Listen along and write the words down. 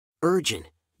Urgent,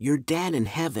 your dad in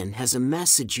heaven has a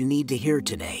message you need to hear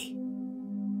today.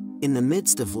 In the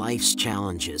midst of life's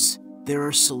challenges, there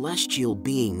are celestial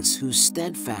beings who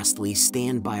steadfastly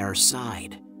stand by our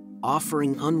side,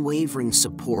 offering unwavering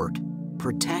support,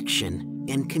 protection,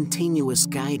 and continuous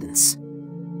guidance.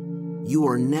 You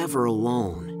are never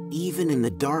alone, even in the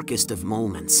darkest of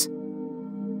moments.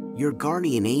 Your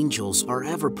guardian angels are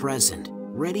ever present,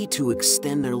 ready to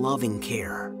extend their loving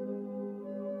care.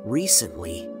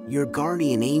 Recently, your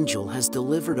guardian angel has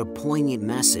delivered a poignant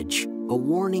message, a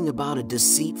warning about a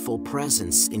deceitful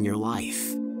presence in your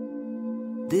life.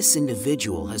 This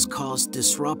individual has caused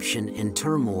disruption and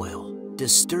turmoil,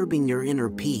 disturbing your inner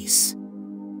peace.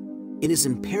 It is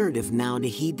imperative now to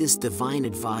heed this divine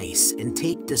advice and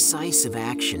take decisive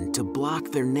action to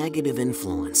block their negative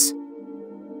influence.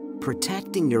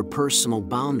 Protecting your personal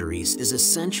boundaries is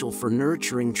essential for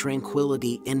nurturing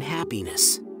tranquility and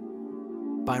happiness.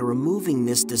 By removing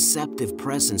this deceptive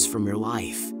presence from your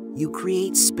life, you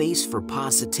create space for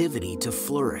positivity to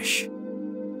flourish.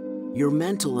 Your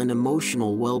mental and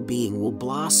emotional well-being will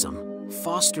blossom,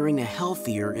 fostering a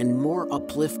healthier and more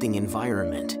uplifting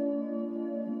environment.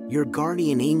 Your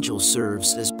guardian angel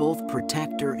serves as both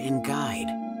protector and guide,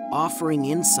 offering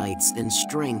insights and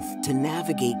strength to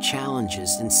navigate challenges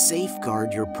and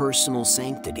safeguard your personal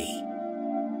sanctity.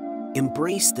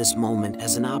 Embrace this moment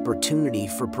as an opportunity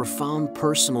for profound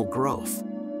personal growth.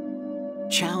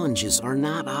 Challenges are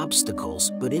not obstacles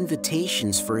but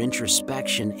invitations for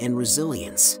introspection and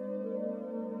resilience.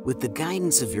 With the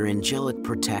guidance of your angelic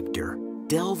protector,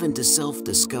 delve into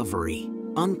self-discovery,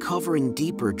 uncovering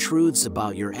deeper truths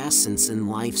about your essence and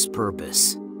life's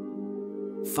purpose.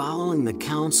 Following the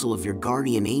counsel of your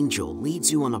guardian angel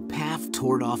leads you on a path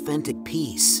toward authentic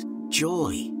peace,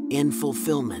 joy, and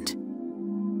fulfillment.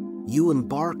 You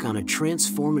embark on a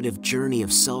transformative journey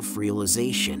of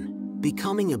self-realization,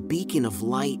 becoming a beacon of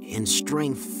light and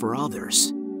strength for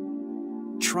others.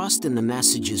 Trust in the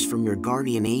messages from your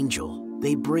guardian angel.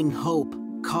 They bring hope,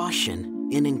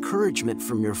 caution, and encouragement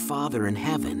from your Father in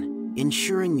heaven,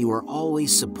 ensuring you are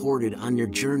always supported on your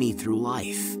journey through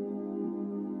life.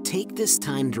 Take this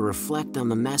time to reflect on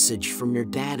the message from your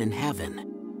dad in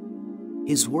heaven.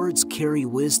 His words carry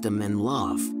wisdom and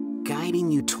love,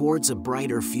 guiding you towards a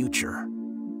brighter future.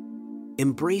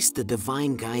 Embrace the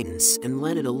divine guidance and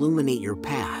let it illuminate your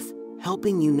path,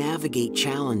 helping you navigate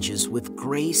challenges with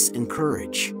grace and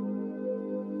courage.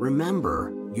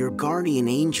 Remember, your guardian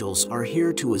angels are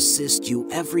here to assist you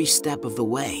every step of the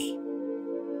way.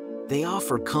 They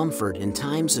offer comfort in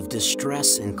times of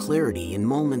distress and clarity in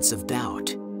moments of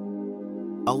doubt.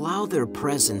 Allow their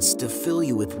presence to fill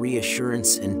you with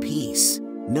reassurance and peace,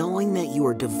 knowing that you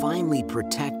are divinely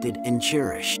protected and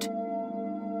cherished.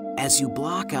 As you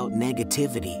block out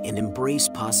negativity and embrace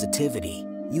positivity,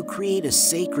 you create a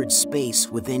sacred space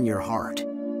within your heart.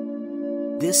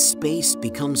 This space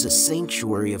becomes a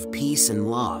sanctuary of peace and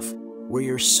love, where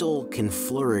your soul can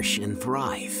flourish and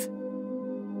thrive.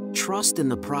 Trust in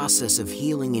the process of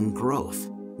healing and growth,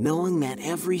 knowing that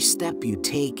every step you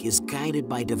take is guided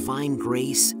by divine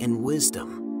grace and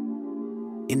wisdom.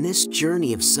 In this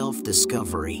journey of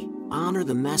self-discovery, honor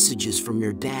the messages from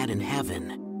your dad in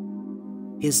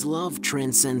heaven. His love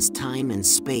transcends time and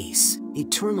space,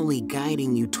 eternally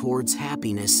guiding you towards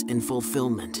happiness and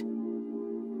fulfillment.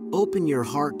 Open your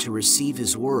heart to receive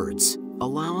his words,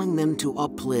 allowing them to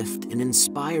uplift and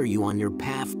inspire you on your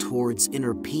path towards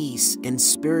inner peace and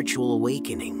spiritual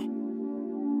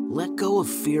awakening. Let go of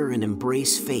fear and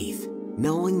embrace faith,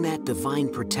 knowing that divine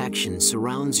protection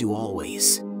surrounds you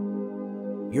always.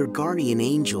 Your guardian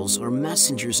angels are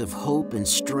messengers of hope and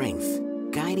strength,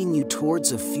 guiding you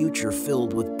towards a future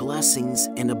filled with blessings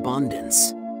and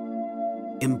abundance.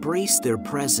 Embrace their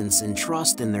presence and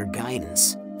trust in their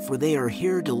guidance, for they are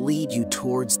here to lead you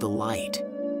towards the light.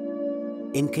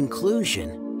 In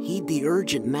conclusion, heed the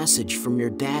urgent message from your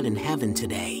dad in heaven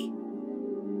today.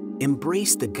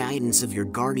 Embrace the guidance of your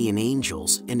guardian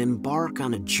angels and embark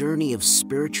on a journey of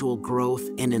spiritual growth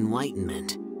and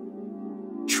enlightenment.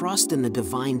 Trust in the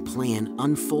divine plan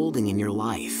unfolding in your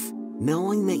life,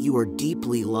 knowing that you are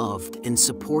deeply loved and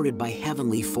supported by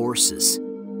heavenly forces.